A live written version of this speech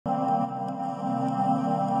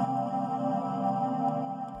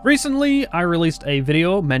Recently, I released a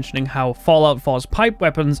video mentioning how Fallout 4's pipe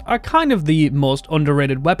weapons are kind of the most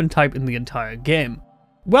underrated weapon type in the entire game.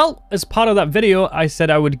 Well, as part of that video, I said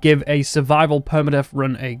I would give a Survival Perma-Death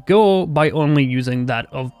run a go by only using that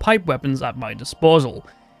of pipe weapons at my disposal.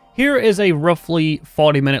 Here is a roughly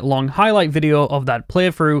 40-minute long highlight video of that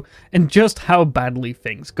playthrough and just how badly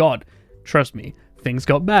things got. Trust me, things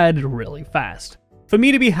got bad really fast. For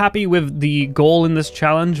me to be happy with the goal in this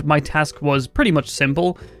challenge, my task was pretty much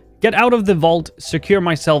simple. Get out of the vault, secure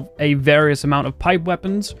myself a various amount of pipe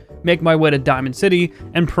weapons, make my way to Diamond City,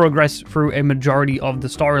 and progress through a majority of the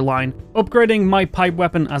storyline, upgrading my pipe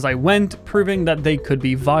weapon as I went, proving that they could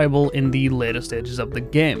be viable in the later stages of the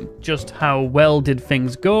game. Just how well did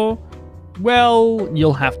things go? Well,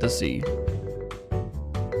 you'll have to see.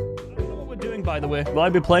 By the way, will I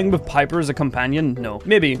be playing with Piper as a companion? No.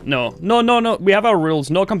 Maybe. No. No. We have our rules.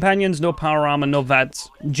 No companions, no power armor, no vets.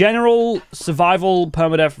 General survival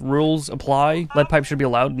permadeath rules apply. Lead pipe should be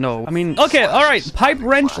allowed? No. I mean, okay, alright. Pipe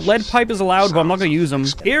wrench, lead pipe is allowed, but I'm not gonna use them.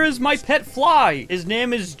 Here is my pet fly. His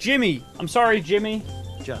name is Jimmy. I'm sorry, Jimmy.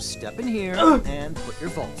 Just step in here and put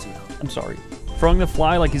your vault suit on. I'm sorry. Throwing the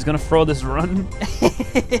fly like he's gonna throw this run.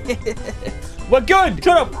 We're good!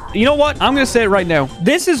 Shut up! You know what? I'm gonna say it right now.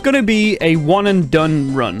 This is gonna be a one and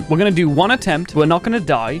done run. We're gonna do one attempt. We're not gonna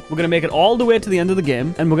die. We're gonna make it all the way to the end of the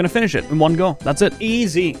game, and we're gonna finish it in one go. That's it.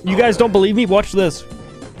 Easy. You guys don't believe me? Watch this.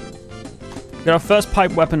 Got our first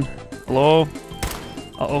pipe weapon. Hello?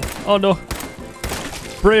 Uh-oh. Oh, no.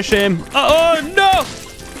 British aim. Uh-oh, no!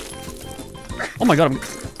 Oh my god,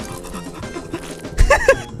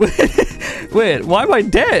 Wait, why am I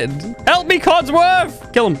dead? Help me,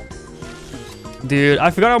 Codsworth! Kill him. Dude, I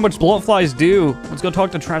forgot how much bloatflies do. Let's go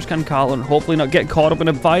talk to Trash Can Carl and hopefully not get caught up in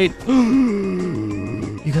a fight.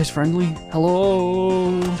 You guys friendly?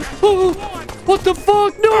 Hello? Oh, what the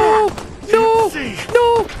fuck? No! No!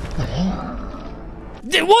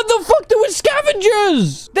 What the fuck? They were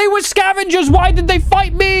scavengers! They were scavengers! Why did they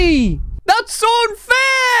fight me? That's so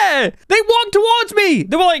unfair! They walked towards me!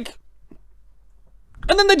 They were like...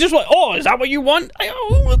 And then they just like, oh, is that what you want?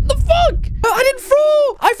 Oh, what the fuck? I didn't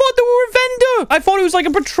throw. I thought they were a vendor. I thought it was like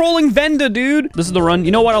a patrolling vendor, dude. This is the run.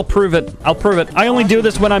 You know what? I'll prove it. I'll prove it. I only do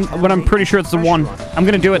this when I'm pretty sure it's the one. I'm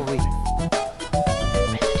gonna do it.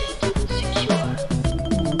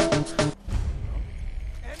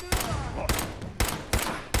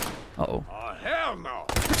 Uh-oh. Oh, hell no.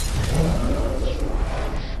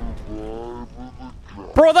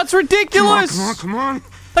 Bro, that's ridiculous. Come on.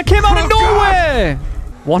 That came out of nowhere.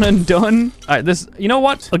 One and done. All right, this, you know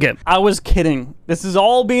what? Okay, I was kidding. This is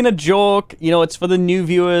all being a joke. You know, it's for the new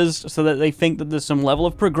viewers so that they think that there's some level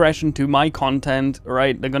of progression to my content,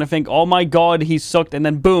 right? They're gonna think, oh my god, he sucked, and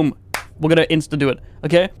then boom, we're gonna insta-do it,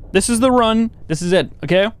 okay? This is the run. This is it,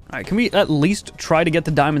 okay? All right, can we at least try to get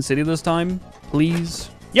to Diamond City this time,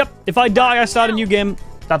 please? Yep, if I die, I start a new game.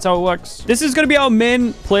 That's how it works. This is going to be our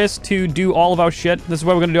main place to do all of our shit. This is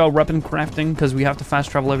where we're going to do our weapon crafting because we have to fast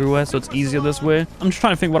travel everywhere, so it's easier this way. I'm just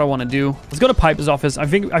trying to think what I want to do. Let's go to Piper's office. I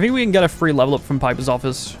think we can get a free level up from Piper's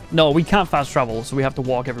office. No, we can't fast travel, so we have to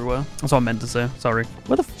walk everywhere. That's what I meant to say. Sorry.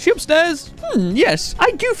 Where the she upstairs? Yes.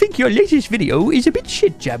 I do think your latest video is a bit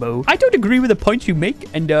shit, Jabbo. I don't agree with the points you make,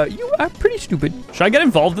 and you are pretty stupid. Should I get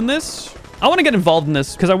involved in this? I want to get involved in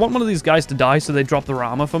this because I want one of these guys to die so they drop their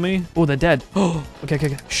armor for me. Oh, they're dead. Oh,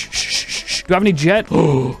 okay. Shh. Do I have any jet?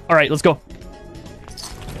 Oh, all right, let's go.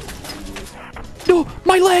 No,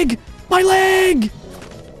 my leg!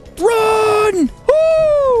 Run!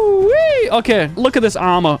 Woo-wee! Okay, look at this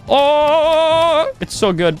armor. Oh, it's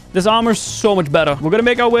so good. This armor's so much better. We're gonna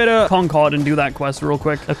make our way to Concord and do that quest real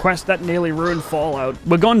quick. A quest that nearly ruined Fallout.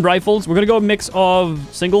 We're going rifles. We're gonna go a mix of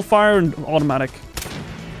single fire and automatic.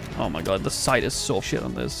 Oh my god, the sight is so shit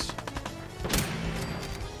on this.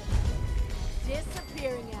 Hey,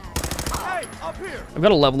 up here. I've got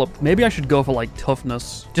to level up. Maybe I should go for like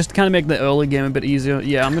toughness. Just to kind of make the early game a bit easier.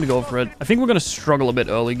 Yeah, I'm going to go for it. I think we're going to struggle a bit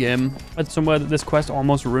early game. That's somewhere that this quest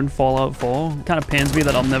almost ruined Fallout 4. It kind of pains me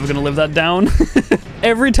that I'm never going to live that down.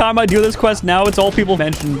 Every time I do this quest now, it's all people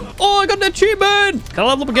mention. Oh, I got an achievement! Can I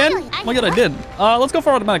level up again? Oh my god, I did. Let's go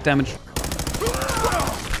for automatic damage.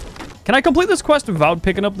 Can I complete this quest without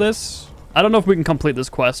picking up this? I don't know if we can complete this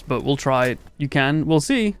quest, but we'll try it. You can. We'll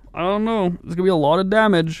see. I don't know. There's gonna be a lot of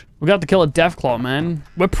damage. We got to kill a Deathclaw, man.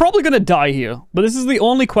 We're probably gonna die here, but this is the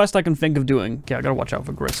only quest I can think of doing. Okay, I gotta watch out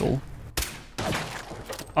for Gristle.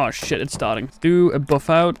 Oh shit, it's starting. Do a buff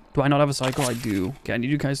out. Do I not have a cycle? I do. Okay, I need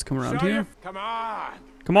you guys to come around here. Come on.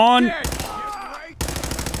 Come on.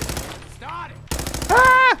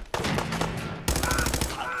 Ah!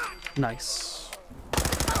 Nice.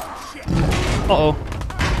 Uh-oh.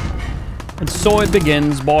 And so it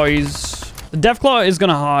begins, boys. The Deathclaw is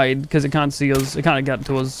gonna hide because it can't see us. It can't get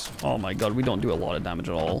to us. Oh my god, we don't do a lot of damage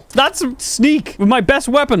at all. That's a sneak with my best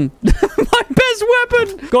weapon. My best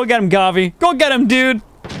weapon. Go get him, Garvey. Go get him, dude.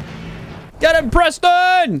 Get him,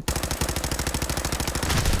 Preston.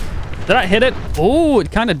 Did I hit it? Oh,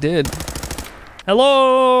 it kind of did.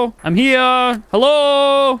 Hello. I'm here.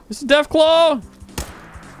 Hello. This is Deathclaw.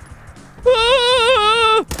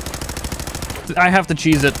 Ah! I have to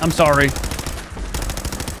cheese it. I'm sorry.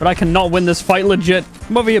 But I cannot win this fight legit.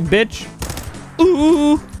 Come over here, bitch.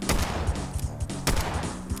 Ooh.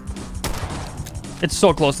 It's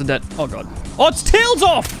so close to death. Oh, God. Oh, its tail's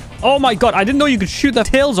off. Oh, my God. I didn't know you could shoot their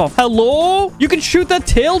tails off. Hello? You can shoot their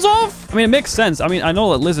tails off? I mean, it makes sense. I mean, I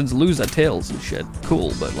know that lizards lose their tails and shit.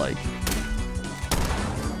 Cool, but like...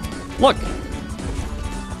 Look.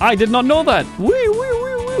 I did not know that. Wee, wee,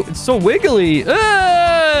 wee, wee. It's so wiggly.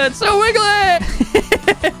 It's so wiggly.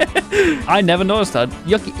 I never noticed that.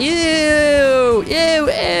 Yucky. Ew. Ew.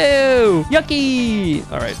 Ew.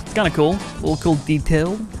 Yucky. All right. It's kind of cool. A little cool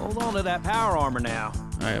detail. Hold on to that power armor now.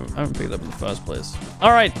 I haven't picked it up in the first place.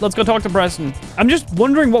 All right, let's go talk to Preston. I'm just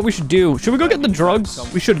wondering what we should do. Should we go get the drugs?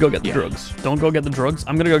 We should go get the drugs. Don't go get the drugs.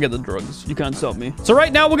 I'm gonna go get the drugs. You can't stop me. So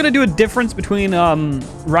right now we're gonna do a difference between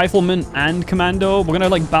rifleman and commando. We're gonna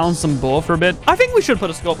like balance them both for a bit. I think we should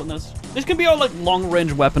put a scope on this. This can be our like long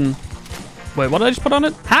range weapon. Wait, what did I just put on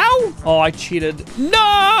it? How? Oh, I cheated. No,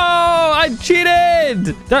 I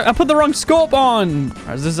cheated. I put the wrong scope on. All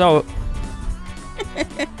right, is this out?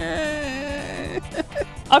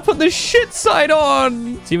 I put the shit side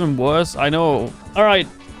on. It's even worse. I know. All right.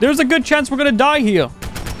 There's a good chance we're going to die here.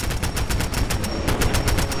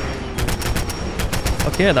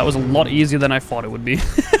 Okay, that was a lot easier than I thought it would be.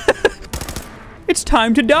 It's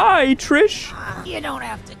time to die, Trish. You don't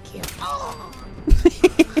have to kill.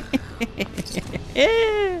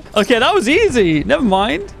 Okay, that was easy. Never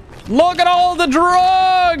mind. Look at all the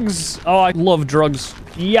drugs. Oh, I love drugs.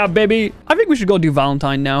 Yeah, baby. I think we should go do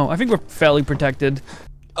Valentine now. I think we're fairly protected.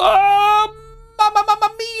 Mamma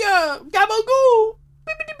mia! Gabagoo!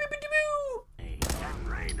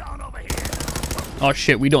 Oh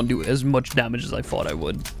shit, we don't do as much damage as I thought I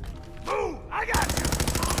would. Ooh, I got you.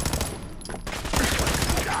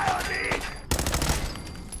 Die on me.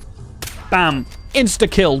 Bam.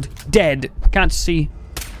 Insta-killed. Dead. Can't see.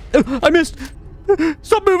 I missed.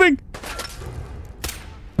 Stop moving.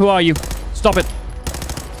 Who are you? Stop it.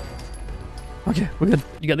 Okay, we're good.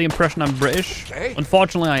 You get the impression I'm British? Okay.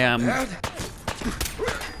 Unfortunately, I am.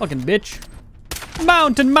 Fucking bitch.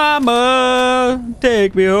 Mountain mama,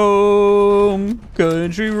 take me home.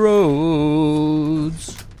 Country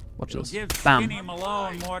roads. Watch this. Give Bam. Skinny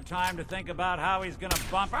Malone more time to think about how he's gonna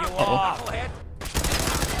bump you off.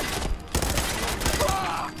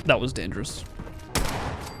 That was dangerous.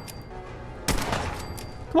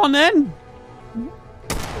 Come on, then.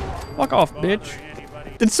 Fuck off, bitch.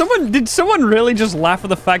 Did someone really just laugh at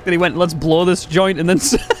the fact that he went, let's blow this joint, and then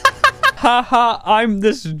haha, I'm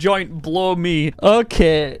this joint, blow me.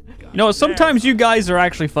 Okay. You know, sometimes you guys are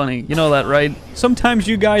actually funny. You know that, right? Sometimes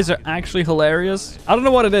you guys are actually hilarious. I don't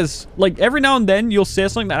know what it is. Like, every now and then, you'll say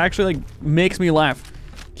something that actually, like, makes me laugh.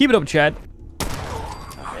 Keep it up, chat.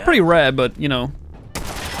 Pretty rare, but, you know.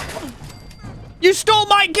 You stole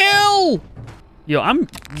my kill! Yo, I'm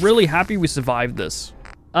really happy we survived this.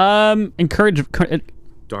 Encourage...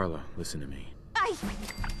 Darla, listen to me.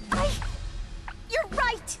 You're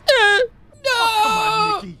right. No! Come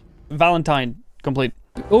on, Nikki. Valentine, complete.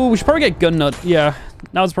 Oh, we should probably get gun nut. Yeah,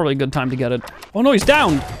 now's probably a good time to get it. Oh no, he's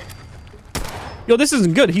downed. Yo, this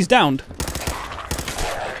isn't good. He's downed.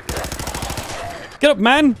 Get up,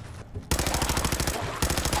 man.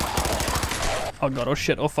 Oh god, oh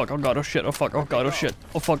shit, oh fuck, oh god, oh shit, oh fuck, oh god, oh shit,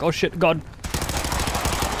 oh fuck, oh shit, god.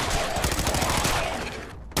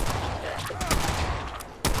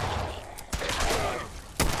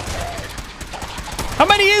 How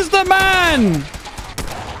many is the man?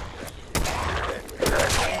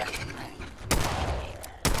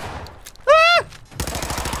 Ah!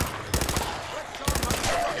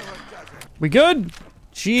 We good?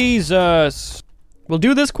 Jesus. We'll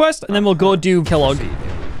do this quest and then we'll go do Kellogg.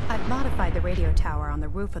 I've modified the radio tower on the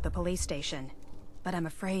roof of the police station, but I'm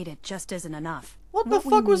afraid it just isn't enough. What the we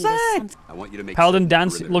fuck was need is that? some- I want you to make Paladin certain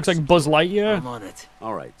dance perimeters. looks like Buzz Lightyear. I'm on it.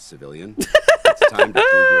 All right, civilian. It's time to prove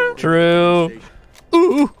your worth. True.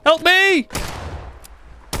 Ooh, help me!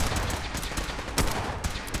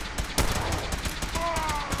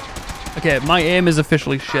 Okay, my aim is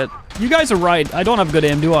officially shit. You guys are right. I don't have good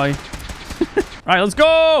aim, do I? Alright, let's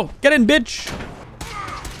go! Get in, bitch!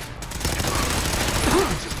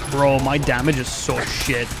 Bro, my damage is so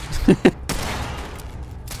shit.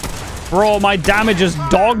 Bro, my damage is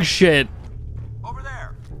dog shit. Over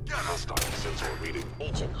there. Get hostile sensor reading.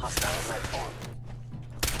 Agent hostile life form.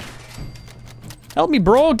 Help me,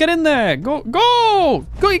 bro. Get in there. Go. Go.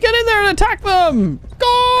 Go. Get in there and attack them.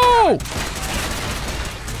 Go.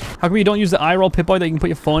 How come you don't use the eye roll Pip-Boy that you can put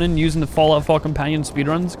your phone in using the Fallout 4 companion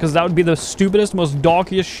speedruns? Because that would be the stupidest, most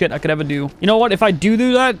dorkiest shit I could ever do. You know what? If I do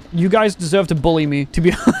that, you guys deserve to bully me, to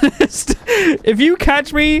be honest. If you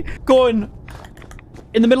catch me going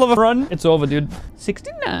in the middle of a run, it's over, dude.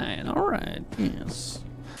 69. All right. Yes.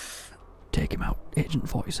 Take him out. Agent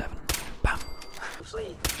 47. Bam.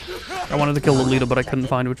 I wanted to kill the leader, but I couldn't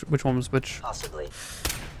find which one was which. Possibly.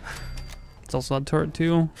 It's also that turret,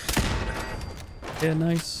 too. Yeah,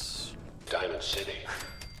 nice. Diamond City.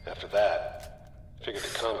 After that, figured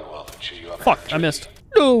the Commonwealth would chew you up. Fuck, I missed.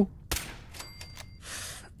 No.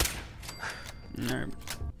 Alright.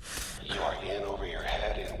 You are in over your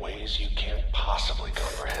head in ways you can't possibly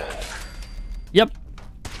comprehend. Yep.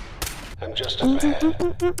 I'm just up ahead.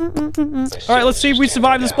 Alright, let's see if we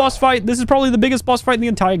survive this boss fight. This is probably the biggest boss fight in the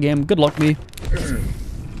entire game. Good luck, me.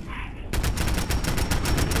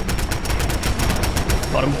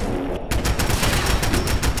 Got him.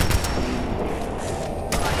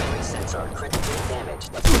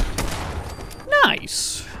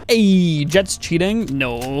 Nice. Hey, Jet's cheating?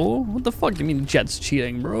 No. What the fuck do you mean Jet's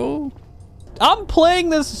cheating, bro? I'm playing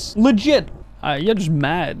this legit. You're just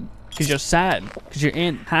mad. Because you're sad. Because you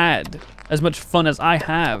ain't had as much fun as I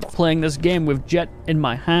have playing this game with Jet in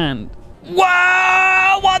my hand.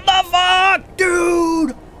 Wow! What the fuck?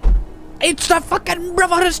 Dude! It's the fucking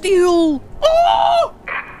Brotherhood of Steel! Oh!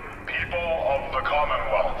 People of the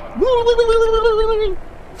Commonwealth.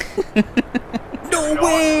 No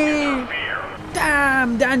way!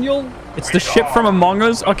 Damn, Daniel. It's the ship from Among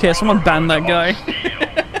Us. Okay, someone ban that guy.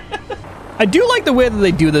 I do like the way that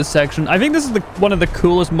they do this section. I think this is one of the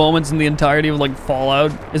coolest moments in the entirety of like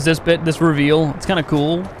Fallout. Is this bit, this reveal? It's kind of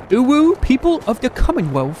cool. Uwu, people of the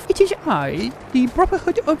Commonwealth. It is I, the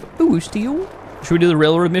Brotherhood of Steel. Should we do the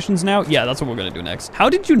railroad missions now? Yeah, that's what we're gonna do next. How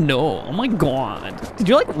did you know? Oh my god. Did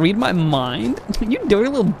you like read my mind? You dirty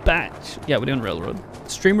little batch. Yeah, we're doing railroad.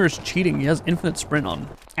 Streamer is cheating. He has infinite sprint on.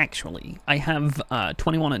 Actually, I have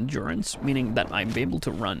 21 endurance, meaning that I'm able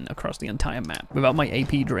to run across the entire map without my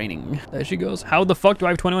AP draining. There she goes. How the fuck do I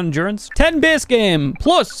have 21 endurance? 10 base game.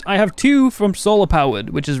 Plus, I have 2 from solar powered,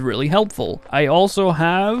 which is really helpful. I also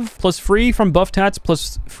have plus 3 from buff tats,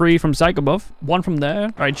 plus 3 from psycho buff. 1 from there.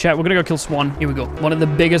 All right, chat. We're gonna go kill Swan. Here we go. One of the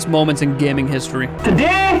biggest moments in gaming history.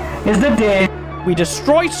 Today is the day. We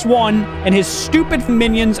destroy Swan and his stupid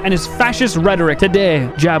minions and his fascist rhetoric. Today,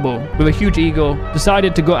 Itsjabo, with a huge ego,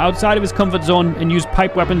 decided to go outside of his comfort zone and use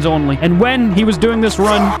pipe weapons only. And when he was doing this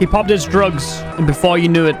run, he popped his drugs. And before you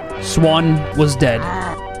knew it, Swan was dead.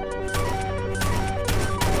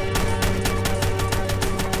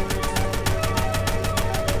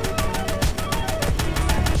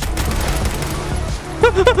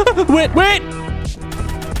 Wait!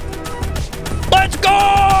 Let's go!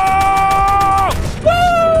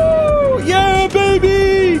 Woo! Yeah,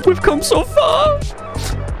 baby! We've come so far!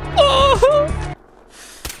 Oh!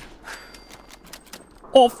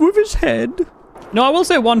 Off with his head. No, I will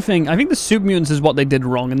say one thing. I think the soup mutants is what they did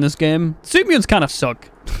wrong in this game. Soup mutants kind of suck.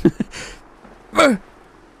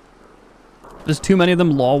 There's too many of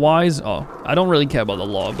them law-wise. Oh, I don't really care about the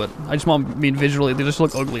law, but I just want to mean visually. They just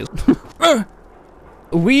look ugly as...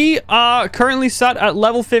 We are currently set at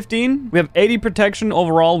level 15. We have 80 protection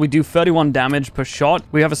overall. We do 31 damage per shot.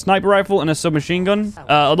 We have a sniper rifle and a submachine gun.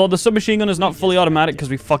 Although the submachine gun is not fully automatic because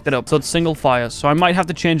we fucked it up. So it's single fire. So I might have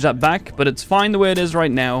to change that back, but it's fine the way it is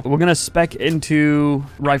right now. We're going to spec into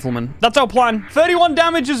rifleman. That's our plan. 31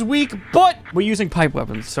 damage is weak, but we're using pipe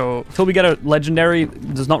weapons. So until we get a legendary,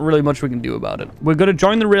 there's not really much we can do about it. We're going to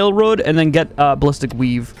join the railroad and then get ballistic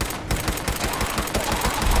weave.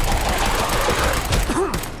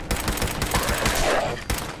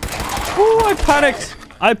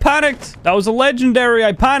 I panicked. That was a legendary.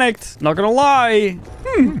 I panicked. Not gonna lie.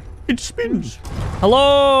 It spins.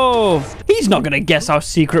 Hello. He's not gonna guess our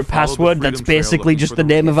secret password. That's basically just the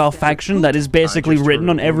name of our faction. That is basically written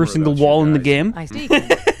on every single wall in the game.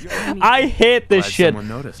 I hate this shit.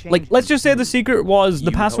 Like, let's just say the secret was,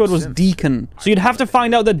 the password was Deacon. So you'd have to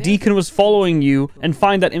find out that Deacon was following you and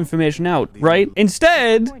find that information out, right?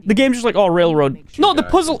 Instead, the game's just like, oh, railroad. No, the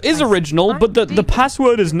puzzle is original, but the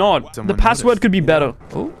password is not. The password could be better.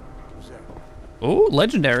 Oh. Oh,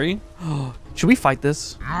 legendary. Should we fight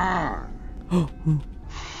this?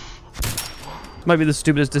 Might be the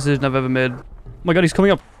stupidest decision I've ever made. Oh my god, he's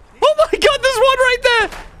coming up. Oh my god, there's one right there!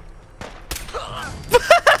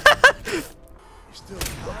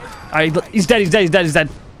 Alright, he's dead.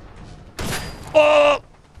 Oh!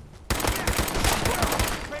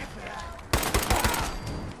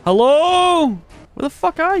 Hello? Where the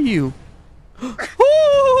fuck are you?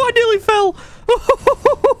 Oh, I nearly fell.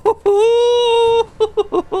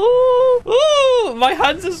 Oh, my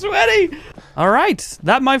hands are sweaty. All right,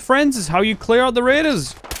 that, my friends, is how you clear out the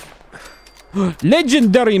raiders.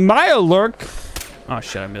 Legendary Mirelurk. Oh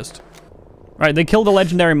shit, I missed. All right, they killed a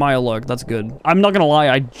legendary Mirelurk. That's good. I'm not gonna lie,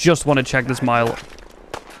 I just want to check this Mirelurk.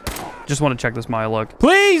 Just want to check this Mirelurk.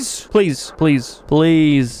 Please, please, please,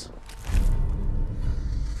 please.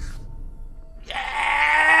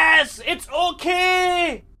 Yes, it's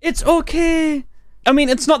okay. It's okay. I mean,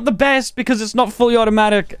 it's not the best because it's not fully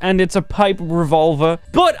automatic and it's a pipe revolver,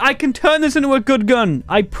 but I can turn this into a good gun.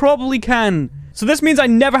 I probably can. So this means I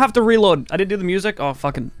never have to reload. I didn't do the music. Oh,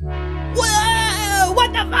 fucking. Whoa,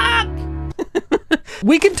 what the fuck?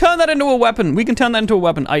 We can turn that into a weapon. We can turn that into a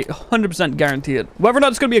weapon. I 100% guarantee it. Whether or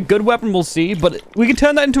not it's going to be a good weapon, we'll see, but we can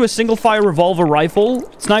turn that into a single fire revolver rifle,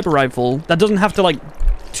 sniper rifle, that doesn't have to like,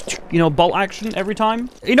 you know, bolt action every time.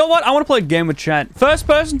 You know what? I want to play a game with chat. First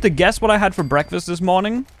person to guess what I had for breakfast this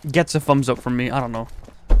morning gets a thumbs up from me. I don't know.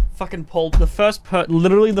 Fucking pulled the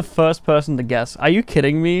literally the first person to guess. Are you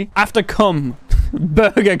kidding me? After cum,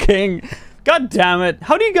 Burger King. God damn it.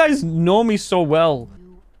 How do you guys know me so well?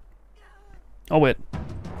 Oh, wait.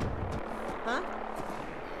 Huh?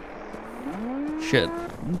 Shit.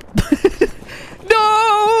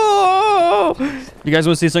 No! You guys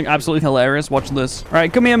want to see something absolutely hilarious? Watch this. All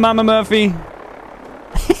right, come here, Mama Murphy.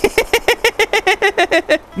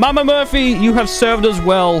 Mama Murphy, you have served us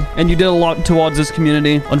well, and you did a lot towards this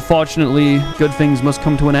community. Unfortunately, good things must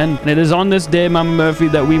come to an end. And it is on this day, Mama Murphy,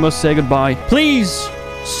 that we must say goodbye. Please,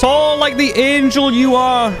 soar like the angel you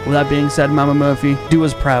are. With that being said, Mama Murphy, do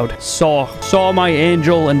us proud. Soar. Soar, my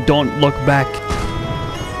angel, and don't look back.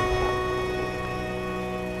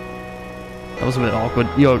 That was a bit awkward.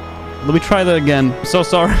 Yo, let me try that again. I'm so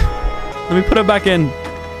sorry. Let me put it back in.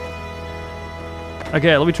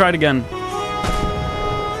 Okay, let me try it again.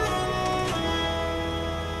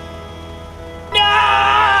 No!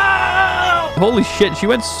 Holy shit, she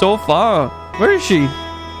went so far. Where is she?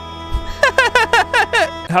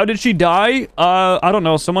 How did she die? I don't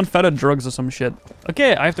know. Someone fed her drugs or some shit.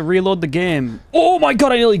 Okay, I have to reload the game. Oh my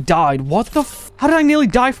god, I nearly died. What the f— How did I nearly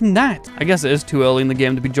die from that? I guess it is too early in the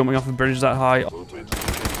game to be jumping off a bridge that high.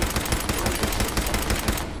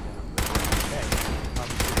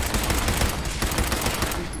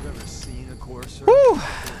 Woo!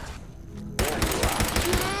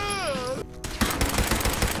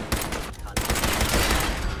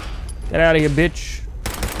 Get out of here, bitch.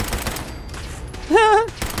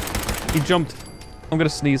 He jumped. I'm gonna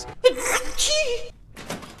sneeze.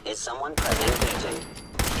 Is someone present engaging?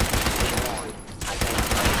 Be warned. I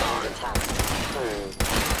cannot attack.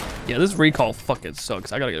 Yeah, this recall fucking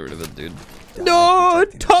sucks. I gotta get rid of it, dude. No!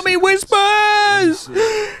 Tommy whispers!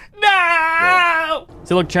 No!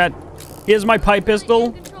 See, look, chat. Here's my pipe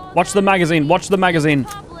pistol. Watch the magazine. Watch the magazine.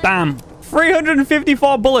 Bam.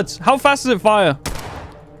 354 bullets. How fast does it fire?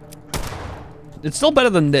 It's still better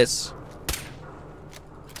than this.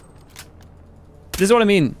 This is what I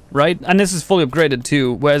mean, right? And this is fully upgraded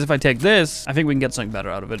too. Whereas if I take this, I think we can get something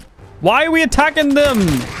better out of it. Why are we attacking them?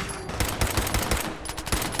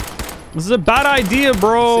 This is a bad idea,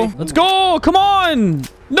 bro. Let's go. Come on.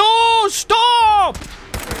 No, stop.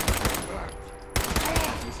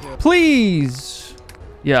 Please.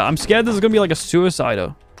 Yeah, I'm scared this is gonna be like a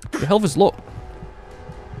suicider. Your health is low.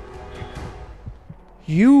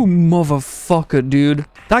 You motherfucker, dude.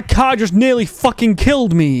 That car just nearly fucking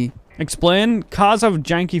killed me. Explain. Cars have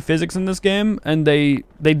janky physics in this game, and they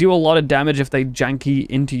do a lot of damage if they janky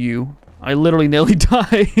into you. I literally nearly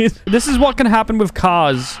died. This is what can happen with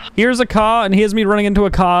cars. Here's a car, and here's me running into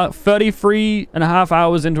a car 33.5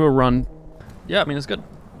 hours into a run. Yeah, I mean, it's good.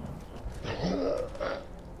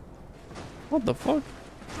 What the fuck?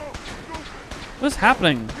 What's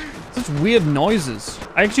happening? Such weird noises.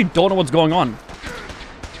 I actually don't know what's going on.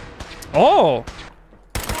 Oh!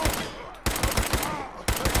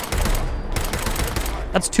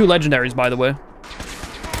 That's 2 legendaries, by the way.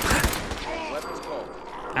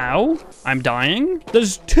 Ow. I'm dying.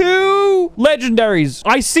 There's 2 legendaries.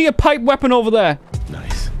 I see a pipe weapon over there.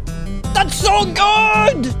 Nice. That's so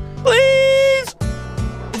good! Please!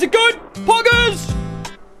 Is it good? Poggers!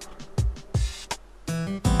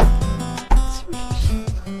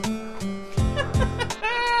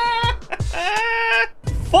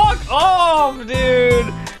 Fuck off, dude!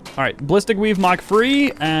 Alright, Ballistic Weave Mark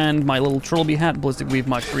III and my little Trilby hat, Ballistic Weave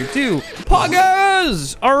Mark III too.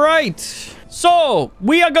 Poggers! Alright. So,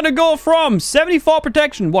 we are gonna go from 74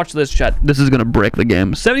 protection. Watch this, chat. This is gonna break the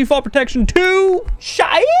game. 74 protection to...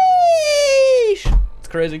 Sheesh! It's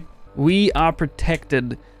crazy. We are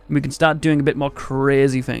protected. We can start doing a bit more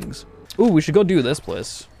crazy things. Ooh, we should go do this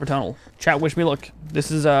place. For tunnel. Chat, wish me luck.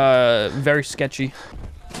 This is, very sketchy.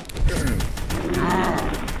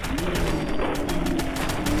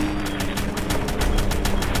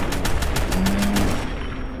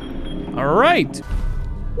 All right.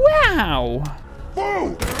 Wow.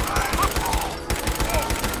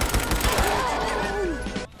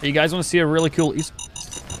 Hey, you guys want to see a really cool Easter?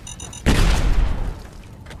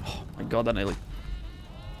 Oh my god, that nearly...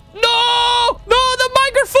 No! No, the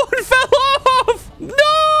microphone fell off!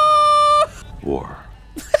 No! War.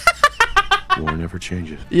 War never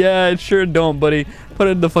changes. Yeah, it sure don't, buddy. Put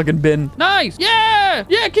it in the fucking bin. Nice! Yeah!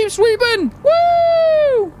 Yeah, keep sweeping!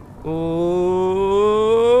 Woo!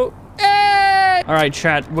 Oh! Hey! All right,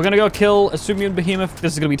 chat. We're gonna go kill a Sumian behemoth.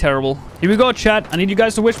 This is gonna be terrible. Here we go, chat. I need you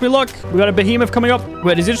guys to wish me luck. We got a behemoth coming up.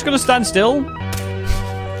 Wait, is he just gonna stand still?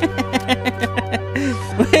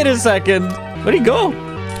 Wait a second. Where'd he go?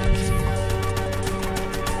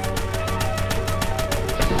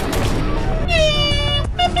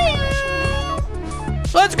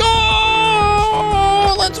 Let's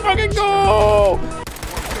go! Let's fucking go!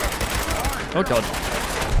 Oh god.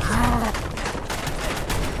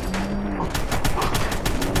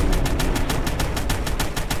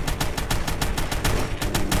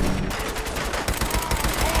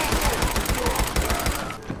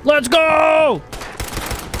 Let's go!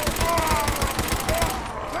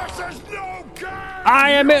 I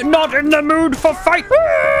am not in the mood for fight.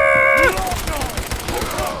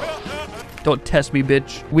 Don't test me,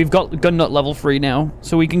 bitch. We've got gun nut level 3 now,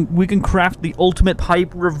 so we can craft the ultimate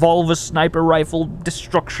pipe revolver sniper rifle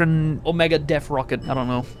destruction omega death rocket. I don't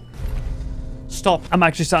know. Stop. I'm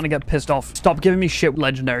actually starting to get pissed off. Stop giving me shit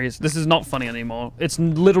legendaries. This is not funny anymore. It's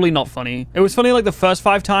literally not funny. It was funny like the first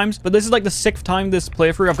 5 times, but this is like the 6th time this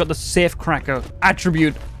playthrough I've got the safe cracker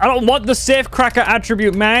attribute. I don't want the safe cracker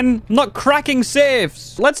attribute, man. I'm not cracking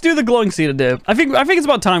safes. Let's do the glowing seed today. I think it's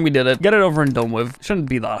about time we did it. Get it over and done with. Shouldn't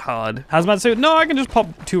be that hard. Hazmat suit? No, I can just pop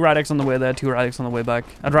 2 radix on the way there, 2 radix on the way back.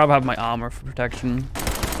 I'd rather have my armor for protection.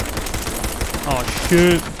 Oh,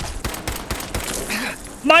 shit.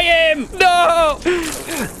 My aim! No!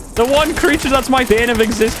 The one creature that's my bane of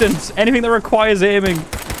existence. Anything that requires aiming.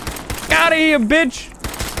 Get out of here, bitch!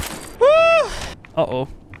 Woo! Uh-oh.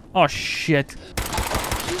 Oh, shit.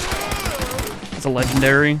 That's a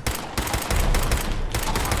legendary.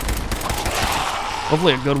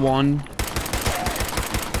 Hopefully a good one.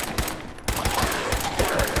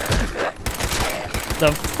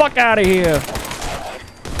 The fuck out of here!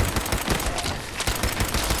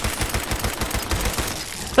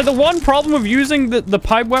 Like, the one problem with using the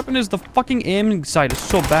pipe weapon is the fucking aiming sight is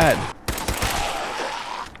so bad.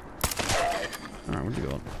 Alright, where'd you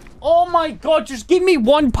go? Oh my god, just give me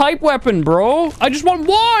one pipe weapon, bro. I just want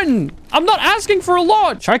one. I'm not asking for a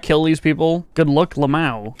lot. Should I kill these people? Good luck,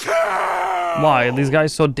 Lamau. Why? Are these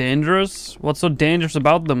guys so dangerous? What's so dangerous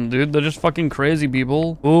about them, dude? They're just fucking crazy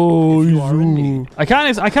people. Oh, you are in need. I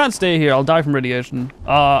can't stay here. I'll die from radiation.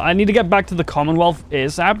 I need to get back to the Commonwealth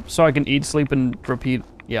ASAP so I can eat, sleep, and repeat.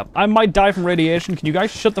 Yep. I might die from radiation. Can you guys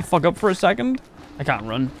shut the fuck up for a second? I can't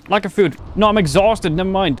run. Lack of food. No, I'm exhausted. Never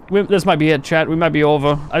mind. This might be it, chat. We might be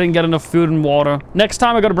over. I didn't get enough food and water. Next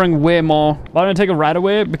time, I gotta bring way more. But I'm gonna take a rat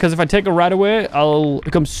away, because if I take a rat away, I'll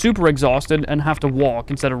become super exhausted and have to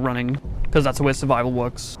walk instead of running. Because that's the way survival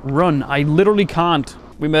works. Run. I literally can't.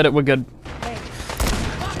 We made it. We're good.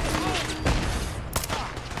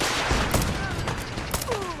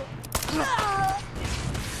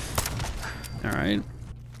 All right.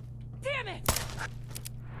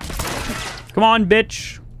 Come on,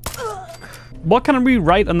 bitch. What can we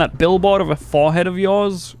write on that billboard of a forehead of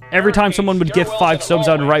yours? Every time someone would give 5 subs,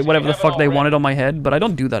 I'd write whatever the fuck they wanted on my head, but I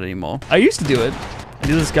don't do that anymore. I used to do it. I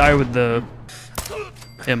do this guy with the...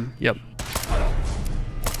 him. Yep.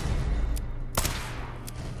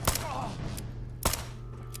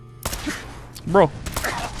 Bro.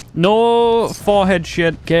 No forehead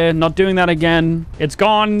shit. Okay, not doing that again. It's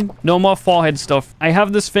gone. No more forehead stuff. I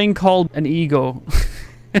have this thing called an ego.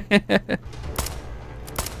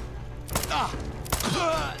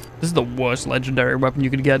 This is the worst legendary weapon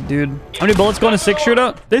you could get, dude. How many bullets go in a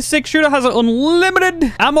 6-shooter? This 6-shooter has an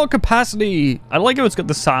unlimited ammo capacity. I like how it's got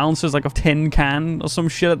the silencers like a tin can or some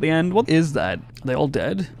shit at the end. What is that? Are they all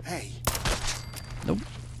dead? Hey. Nope.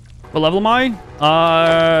 What level am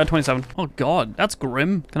I? 27. Oh god, that's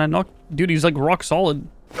grim. Can I knock? Dude, he's like rock solid.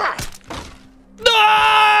 No!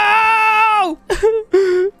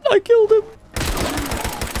 I killed him.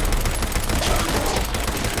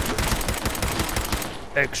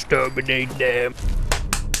 Exterminate them.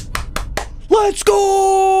 Let's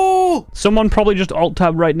go! Someone probably just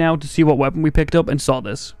alt-tabbed right now to see what weapon we picked up and saw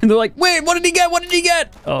this. And they're like, wait, what did he get? What did he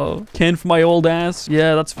get? Oh, Ken for my old ass.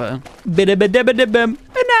 Yeah, that's fair. And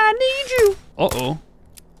I need you. Uh-oh.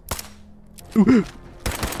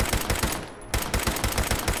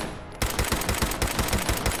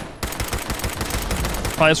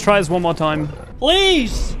 Alright, let's try this one more time.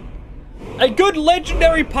 Please! A good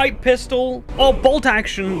legendary pipe pistol or bolt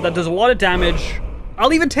action that does a lot of damage.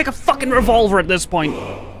 I'll even take a fucking revolver at this point.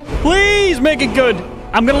 Please make it good.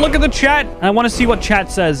 I'm gonna look at the chat and I want to see what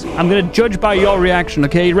chat says. I'm gonna judge by your reaction,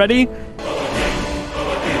 okay? You ready?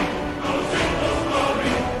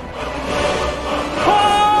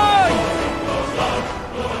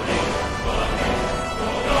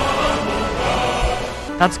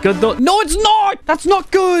 That's good though. No, it's not! That's not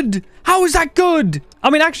good! How is that good? I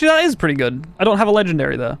mean, actually, that is pretty good. I don't have a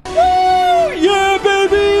legendary there. Woo! Yeah,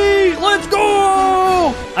 baby! Let's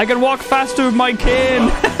go! I can walk faster with my cane.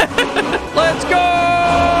 Let's go!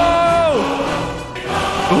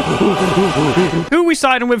 Who are we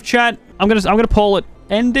siding with, chat? I'm gonna poll it.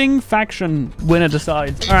 Ending faction. Winner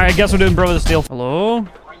decides. All right, I guess we're doing Brother Steel. Hello?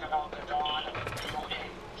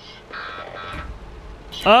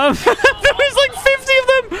 There was like 50 of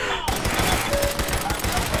them!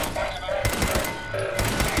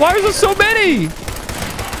 Why is there so many?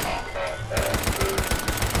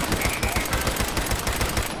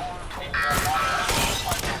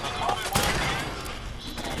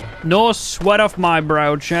 No sweat off my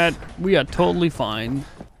brow, chat. We are totally fine.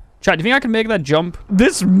 Chat, do you think I can make that jump?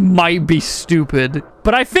 This might be stupid,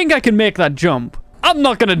 but I think I can make that jump. I'm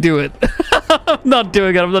not gonna do it. I'm not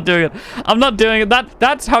doing it. I'm not doing it. I'm not doing it.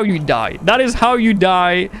 That's how you die. That is how you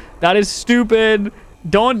die. That is stupid.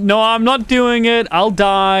 No, I'm not doing it. I'll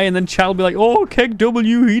die, and then chat will be like, oh, Keg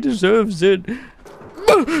W, he deserves it.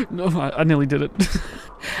 No, I nearly did it.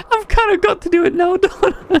 I've kind of got to do it now,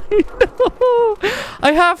 don't I? No,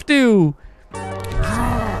 I have to.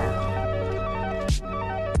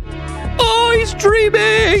 Oh, he's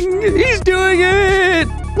dreaming. He's doing it.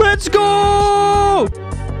 Let's go.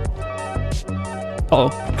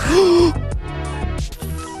 Uh-oh.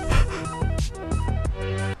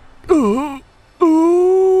 Ooh.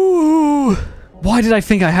 Why did I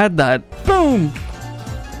think I had that? Boom.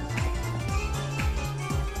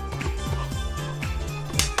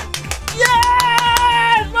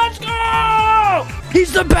 Yes! Let's go!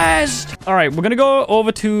 He's the best! All right, we're gonna go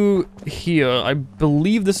over to here. I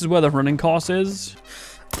believe this is where the running course is.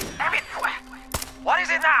 What is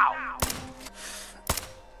it now?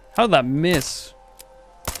 How did that miss?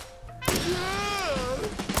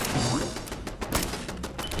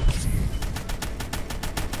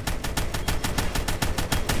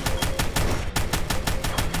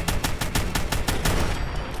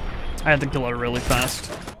 I had to kill her really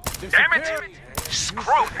fast. Damn it!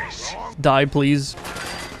 Screw this! Die, please.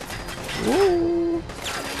 Ooh.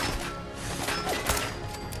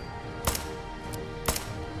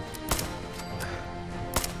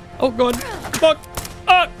 Oh, God. Fuck.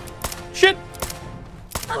 Ah! Shit!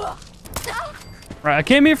 Right, I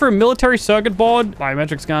came here for a military circuit board.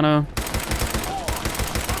 Biometric scanner.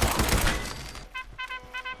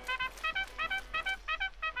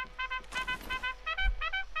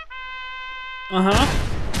 Uh-huh.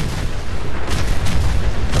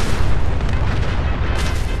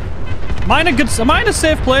 Am I in a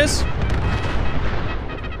safe place?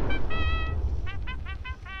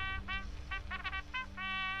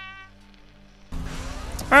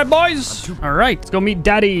 All right, boys. All right, let's go meet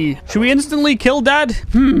Daddy. Should we instantly kill Dad?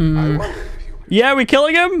 Yeah, we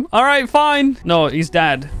killing him? All right, fine. No, he's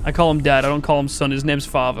Dad. I call him Dad. I don't call him son. His name's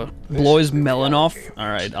Father. Blow his melon off. All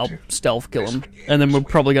right, I'll stealth kill him. And then we're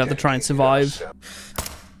probably gonna have to try and survive.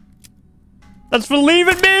 That's for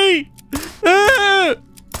leaving me!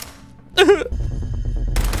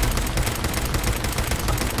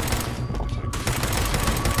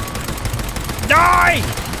 Die!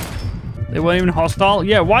 They weren't even hostile?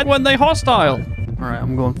 Yeah, why weren't they hostile? Alright,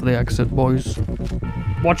 I'm going for the exit, boys.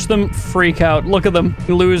 Watch them freak out. Look at them.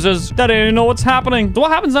 Losers. Dad, I didn't know what's happening. So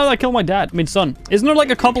what happens now that I kill my dad? I mean, son. Isn't there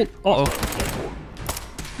like a couple... Uh-oh.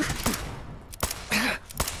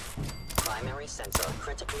 Primary sensor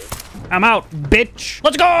critically. I'm out, bitch.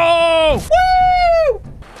 Let's go! Woo!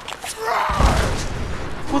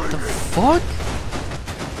 What the fuck?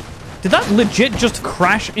 Did that legit just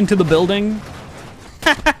crash into the building?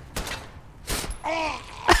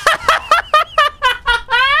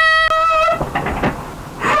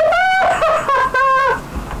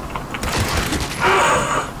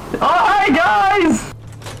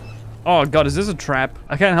 Oh, God, is this a trap?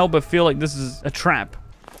 I can't help but feel like this is a trap.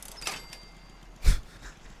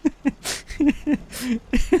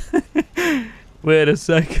 Wait a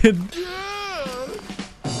second.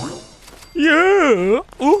 Yeah.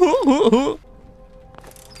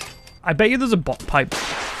 I bet you there's a pipe.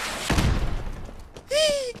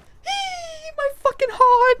 My fucking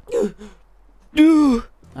heart.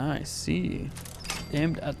 I see.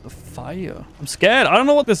 Aimed at the fire. I'm scared. I don't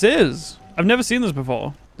know what this is. I've never seen this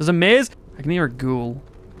before. There's a maze. I can hear a ghoul.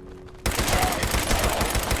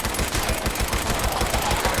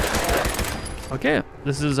 Okay,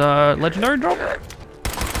 this is a legendary drop.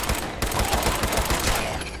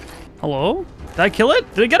 Hello? Did I kill it?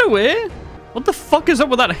 Did it get away? What the fuck is up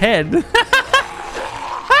with that head?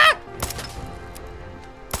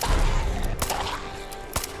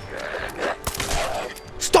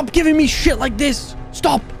 Stop giving me shit like this.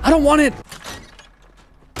 Stop. I don't want it.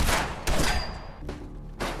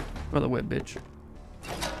 By the way, bitch.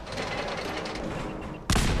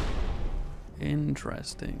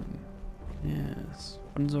 Interesting. Yes.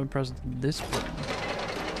 When do I press this button?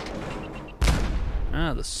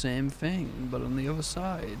 Ah, the same thing, but on the other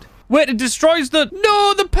side. Wait, it destroys the...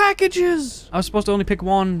 No, the packages! I was supposed to only pick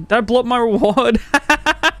one. Did I blow up my reward?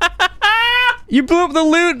 You blew up the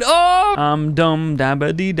loot! Oh! I'm dumb,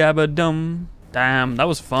 dabba-dee dabba-dum. Damn, that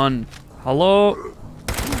was fun. Hello?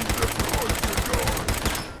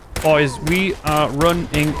 Boys, we are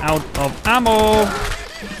running out of ammo.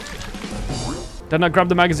 Did not grab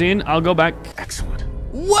the magazine. I'll go back. Excellent.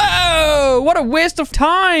 Whoa! What a waste of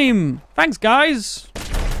time! Thanks, guys.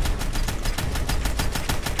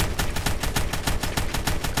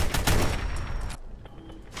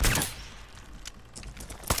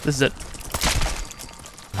 This is it.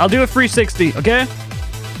 I'll do a 360, okay?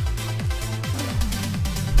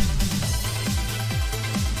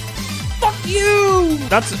 Fuck you!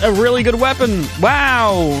 That's a really good weapon.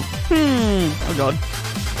 Wow. Oh, God.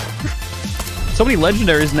 So many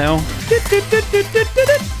legendaries now.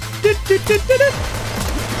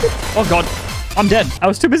 Oh god, I'm dead. I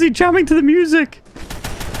was too busy jamming to the music.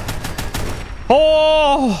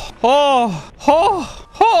 Oh,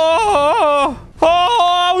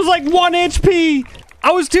 I was like 1 HP.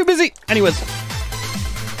 I was too busy. Anyways.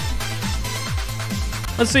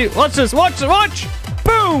 Let's see. Watch this. Watch.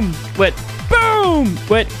 Boom. Wait. Boom.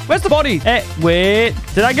 Wait. Where's the body? Wait.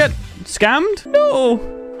 Did I get scammed? No.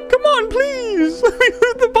 Come on, please. Let me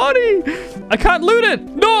loot the body. I can't loot it.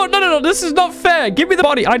 No. This is not fair. Give me the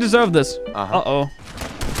body. I deserve this. Uh-oh.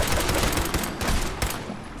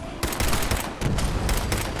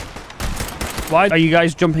 Why are you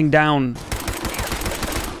guys jumping down?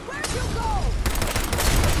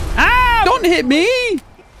 Ah! Don't hit me.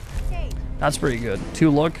 That's pretty good. 2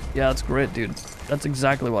 luck. Yeah, that's great, dude. That's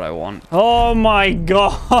exactly what I want. Oh my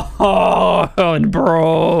god,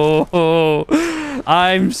 bro.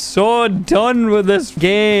 I'm so done with this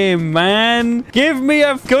game, man. Give me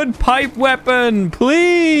a good pipe weapon,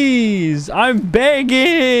 please. I'm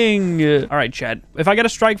begging. All right, Chad. If I get a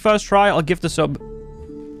strike first try, I'll gift the sub.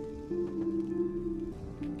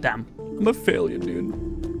 Damn. I'm a failure, dude.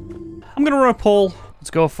 I'm gonna run a poll.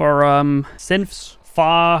 Let's go for synths,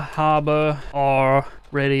 Far Harbor, or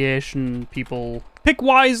radiation people. Pick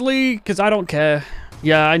wisely, because I don't care.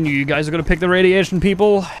 Yeah, I knew you guys were going to pick the radiation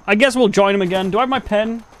people. I guess we'll join them again. Do I have my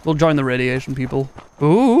pen? We'll join the radiation people.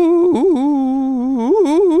 Ooh.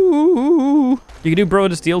 You can do Bro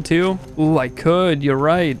to Steal too? Ooh, I could. You're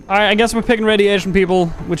right. All right, I guess we're picking radiation people,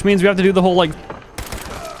 which means we have to do the whole, like...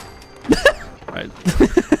 All right.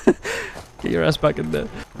 Get your ass back in there.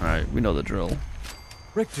 All right, we know the drill.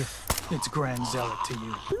 Richter, it's Grand Zealot to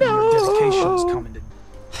you. No. Your dedication is coming to...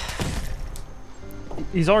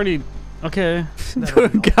 He's already... Okay.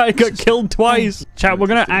 The guy got killed twice. Chat, we're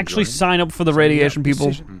gonna actually sign up for the radiation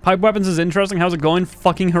people. Pipe weapons is interesting. How's it going?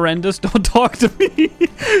 Fucking horrendous. Don't talk to me.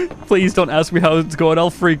 Please don't ask me how it's going.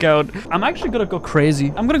 I'll freak out. I'm actually gonna go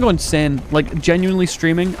crazy. I'm gonna go insane. Like, genuinely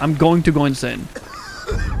streaming. I'm going to go insane.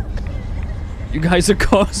 You guys are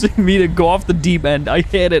causing me to go off the deep end. I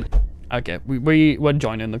hate it. Okay, we're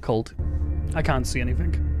joining the cult. I can't see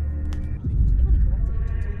anything.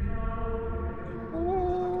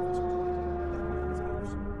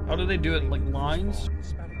 How do they do it? Like lines?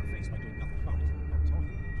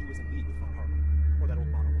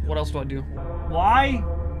 What else do I do? Why?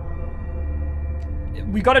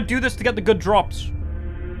 We gotta do this to get the good drops.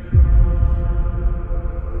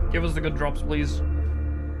 Give us the good drops, please.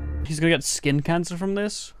 He's gonna get skin cancer from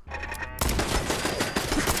this.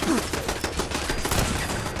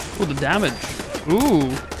 Oh, the damage.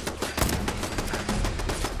 Ooh.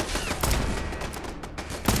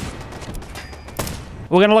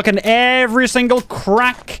 We're gonna look in every single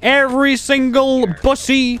crack, every single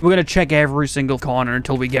bussy. We're gonna check every single corner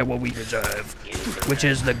until we get what we deserve, which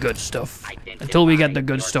is the good stuff. Until we get the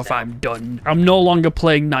good stuff, I'm done. I'm no longer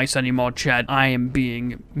playing nice anymore, chat. I am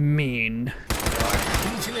being mean.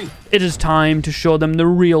 It is time to show them the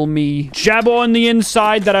real me. Itsjabo on the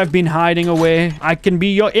inside that I've been hiding away. I can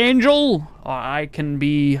be your angel, or I can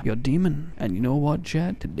be your demon. And you know what,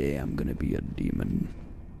 chat? Today I'm gonna be a demon.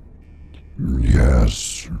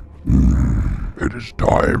 Yes. It is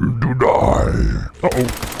time to die. Uh-oh.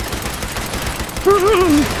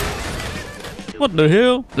 What the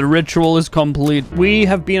hell? The ritual is complete. We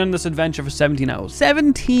have been on this adventure for 17 hours.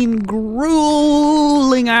 17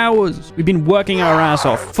 grueling hours. We've been working our ass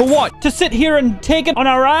off. For what? To sit here and take it on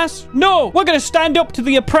our ass? No! We're gonna stand up to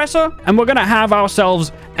the oppressor, and we're gonna have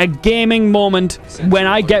ourselves a gaming moment when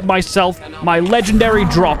I get myself my legendary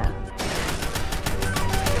drop.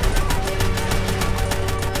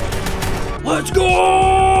 Let's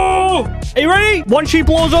go! Are you ready? Once she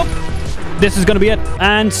blows up, this is gonna be it.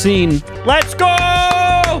 And scene. Let's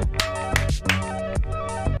go!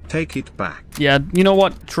 Take it back. Yeah, you know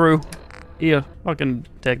what? True. Here, fucking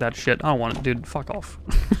take that shit. I don't want it, dude. Fuck off.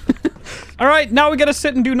 Alright, now we gotta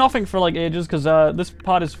sit and do nothing for like ages, because this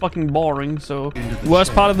part is fucking boring, so...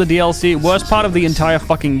 Worst part of the DLC, worst part of the entire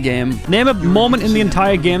fucking game. Name a moment in the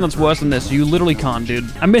entire game that's worse than this. You literally can't,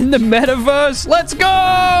 dude. I'm in the metaverse! Let's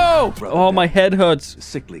go! Oh, my head hurts.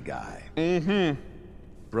 Sickly guy. Mm-hmm.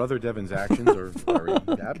 Brother Devon's actions are very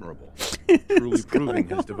admirable. Truly proving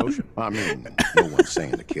his devotion. I mean, no one's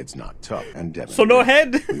saying the kid's not tough, and Devin. So no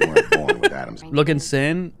head? We weren't born with Adam's. Look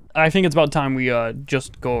insane. I think it's about time we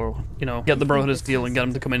just go, you know, get the Brotherhood of Steel and get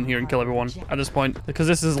them to come in here and kill everyone at this point. Because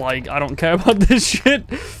this is like, I don't care about this shit.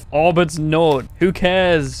 Orbit's node. Who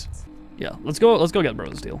cares? Yeah, let's go get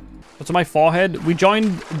Brotherhood of Steel. What's on my forehead? We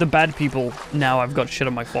joined the bad people. Now I've got shit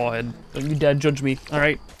on my forehead. Don't you dare judge me.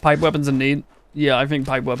 Alright, pipe weapons in need. Yeah, I think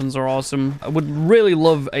pipe weapons are awesome. I would really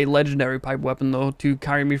love a legendary pipe weapon, though, to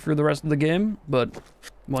carry me through the rest of the game, but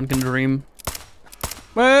one can dream.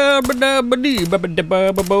 Is that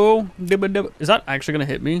actually gonna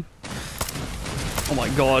hit me? Oh my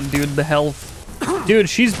god, dude, the health. Dude,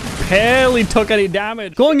 she's barely took any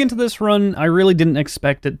damage. Going into this run, I really didn't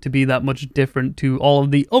expect it to be that much different to all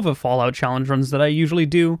of the other Fallout challenge runs that I usually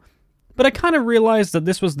do. But I kind of realized that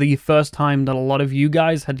this was the first time that a lot of you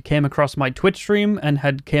guys had came across my Twitch stream and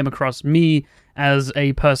had came across me as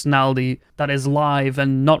a personality that is live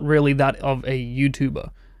and not really that of a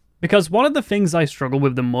YouTuber. Because one of the things I struggle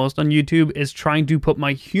with the most on YouTube is trying to put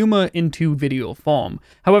my humor into video form.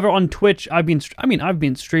 However, on Twitch, I've been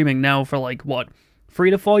streaming now for like, what,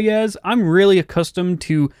 3 to 4 years? I'm really accustomed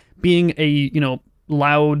to being a, you know,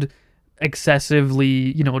 loud,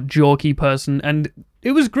 excessively, you know, jokey person, and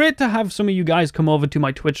it was great to have some of you guys come over to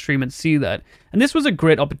my Twitch stream and see that. And this was a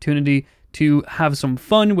great opportunity to have some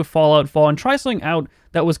fun with Fallout 4 and try something out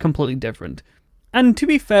that was completely different. And to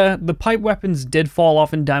be fair, the pipe weapons did fall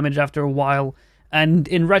off in damage after a while, and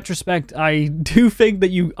in retrospect, I do think that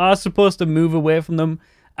you are supposed to move away from them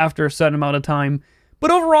after a certain amount of time.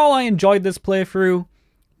 But overall, I enjoyed this playthrough.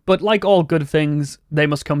 But like all good things, they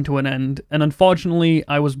must come to an end. And unfortunately,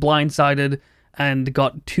 I was blindsided and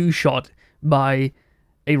got two-shot by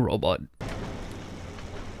a robot.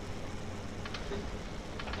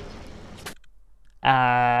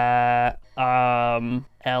 L?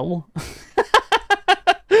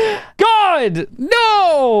 God!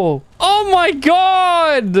 No! Oh my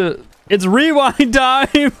god! It's rewind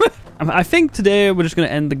time! I think today we're just gonna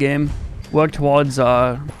end the game. Work towards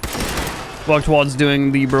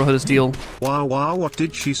doing the Brotherhood of Steel. Wow, what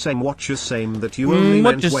did she say? What you saying that you only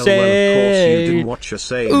meant well, of course you didn't. What you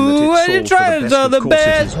saying Ooh, that it's all for the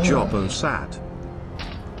best, of course it is job sad.